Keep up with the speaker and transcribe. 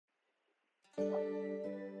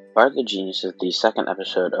Bart the Genius is the second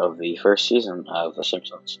episode of the first season of The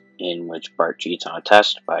Simpsons, in which Bart cheats on a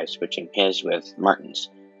test by switching his with Martin's,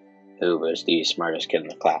 who was the smartest kid in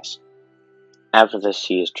the class. After this,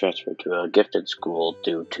 he is transferred to a gifted school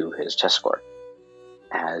due to his test score.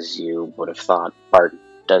 As you would have thought, Bart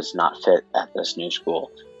does not fit at this new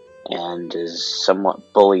school, and is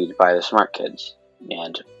somewhat bullied by the smart kids,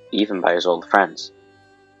 and even by his old friends.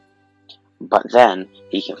 But then,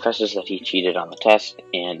 he confesses that he cheated on the test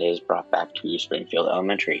and is brought back to Springfield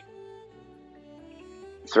Elementary.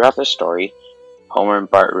 Throughout the story, Homer and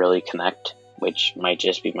Bart really connect, which might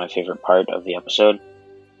just be my favorite part of the episode.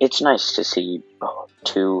 It's nice to see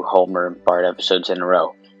two Homer and Bart episodes in a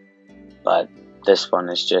row, but this one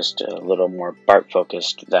is just a little more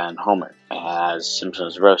Bart-focused than Homer, as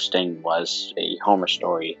Simpsons roasting was a Homer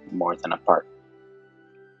story more than a Bart.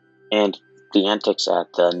 And the antics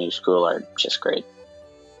at the new school are just great.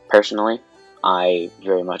 Personally, I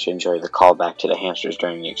very much enjoy the callback to the hamsters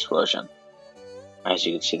during the explosion, as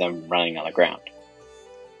you can see them running on the ground.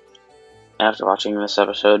 After watching this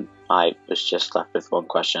episode, I was just left with one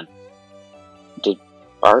question. Did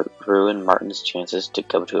Bart ruin Martin's chances to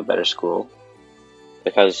go to a better school?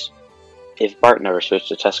 Because if Bart never switched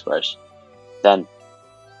to test scores, then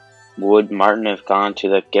would Martin have gone to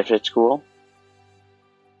the gifted school?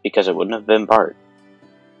 Because it wouldn't have been Bart.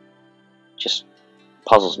 Just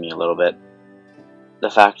puzzles me a little bit. The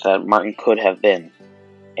fact that Martin could have been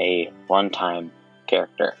a one-time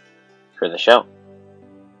character for the show.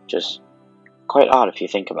 Just quite odd if you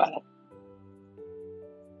think about it.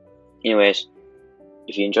 Anyways,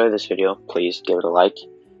 if you enjoyed this video, please give it a like,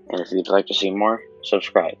 and if you'd like to see more,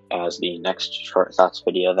 subscribe, as the next short thoughts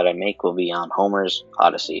video that I make will be on Homer's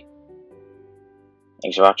Odyssey.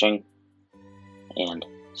 Thanks for watching, and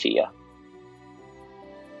see ya.